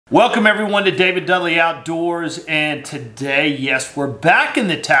Welcome everyone to David Dudley Outdoors, and today, yes, we're back in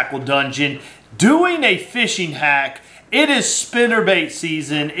the tackle dungeon doing a fishing hack. It is spinnerbait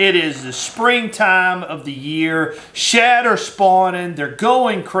season. It is the springtime of the year. Shad are spawning. They're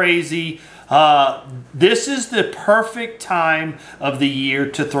going crazy. This is the perfect time of the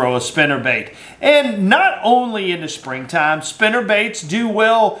year to throw a spinnerbait. And not only in the springtime, spinnerbaits do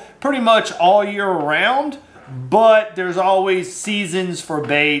well pretty much all year round. But there's always seasons for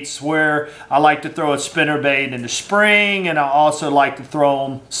baits where I like to throw a spinnerbait in the spring, and I also like to throw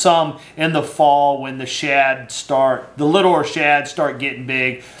them some in the fall when the littler shad start getting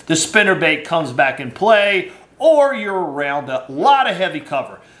big. The spinnerbait comes back in play, or you're around a lot of heavy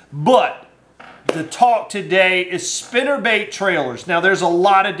cover. But the talk today is spinnerbait trailers. Now there's a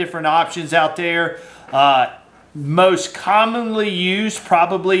lot of different options out there. Most commonly used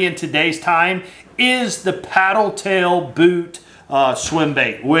probably in today's time is the paddle tail boot swim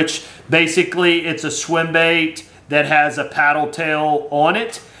bait, which basically it's a swim bait that has a paddle tail on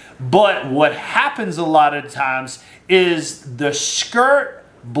it. But what happens a lot of times is the skirt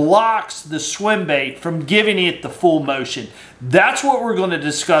blocks the swim bait from giving it the full motion. That's what we're going to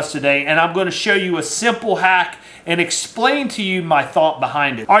discuss today, and I'm going to show you a simple hack and explain to you my thought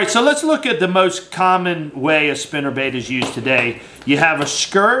behind it. All right, so let's look at the most common way a spinnerbait is used today. You have a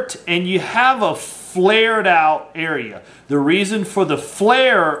skirt and you have a flared out area. The reason for the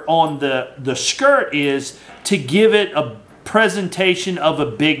flare on the skirt is to give it a presentation of a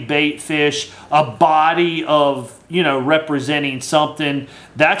big bait fish, a body of, representing something.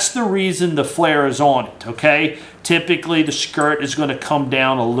 That's the reason the flare is on it, okay? Typically the skirt is going to come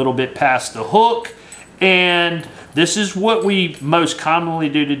down a little bit past the hook, and this is what we most commonly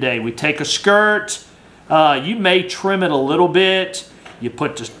do today. We take a skirt, you may trim it a little bit, you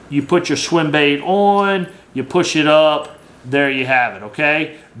put your swim bait on, you push it up, there you have it,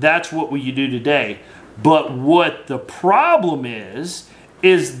 okay? That's what we do today. But what the problem is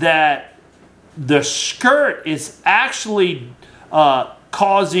that the skirt is actually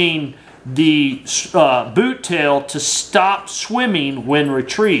causing the boot tail to stop swimming when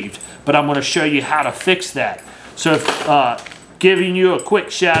retrieved. But I'm going to show you how to fix that. So giving you a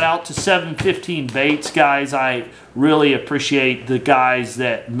quick shout out to 715 Baits, guys. I really appreciate the guys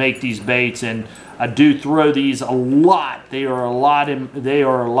that make these baits, and I do throw these a lot. They are a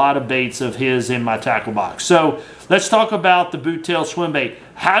lot of baits of his in my tackle box. So let's talk about the boot tail swim bait.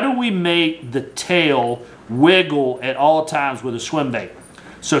 How do we make the tail wiggle at all times with a swim bait?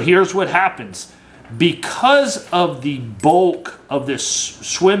 So here's what happens. Because of the bulk of this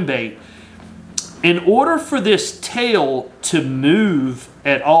swim bait, in order for this tail to move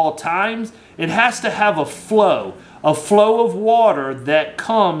at all times, it has to have a flow of water that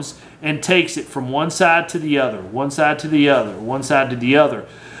comes and takes it from one side to the other, one side to the other, one side to the other.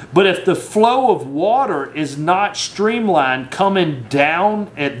 But if the flow of water is not streamlined coming down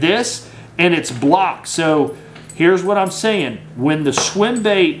at this, and it's blocked. So here's what I'm saying. When the swim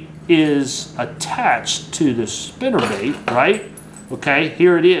bait is attached to the spinnerbait, right? Okay,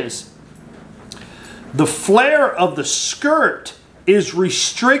 here it is. The flare of the skirt is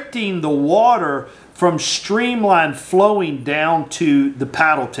restricting the water from streamline flowing down to the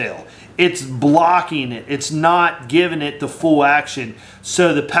paddle tail. It's blocking it. It's not giving it the full action.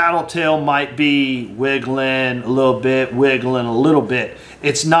 So the paddle tail might be wiggling a little bit, wiggling a little bit.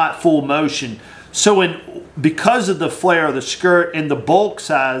 It's not full motion. So because of the flare of the skirt and the bulk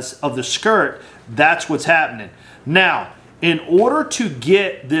size of the skirt, that's what's happening. Now, in order to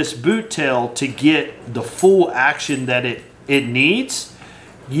get this boot tail to get the full action that it needs,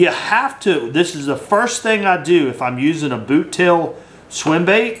 you have to, this is the first thing I do if I'm using a boot tail swim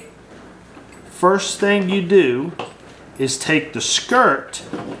bait. First thing you do is take the skirt,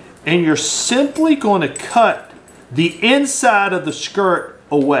 and you're simply going to cut the inside of the skirt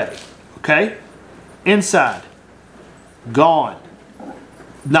away, okay? Inside, gone.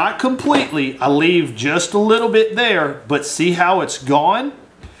 Not completely, I leave just a little bit there, but see how it's gone?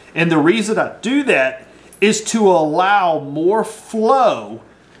 And the reason I do that is to allow more flow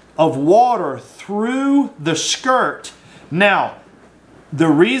of water through the skirt. Now, the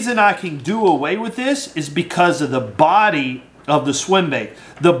reason I can do away with this is because of the body of the swim bait.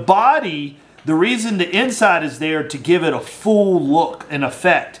 The body, the reason the inside is there to give it a full look and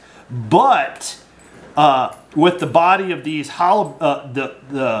effect, but with the body of these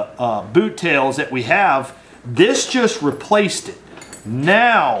boot tails that we have, this just replaced it.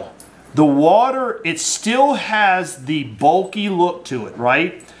 Now, the water, it still has the bulky look to it,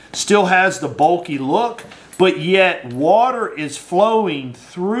 right? Still has the bulky look, but yet water is flowing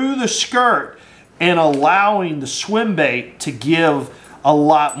through the skirt and allowing the swim bait to give a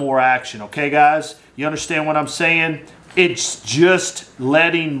lot more action. Okay, guys? You understand what I'm saying? It's just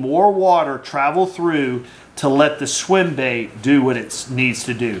letting more water travel through to let the swim bait do what it needs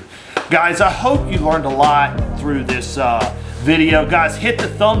to do. Guys, I hope you learned a lot through this video. Guys, hit the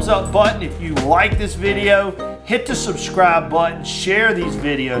thumbs up button if you like this video. Hit the subscribe button. Share these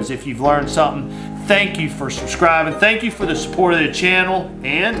videos if you've learned something. Thank you for subscribing. Thank you for the support of the channel,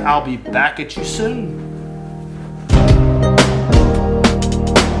 and I'll be back at you soon.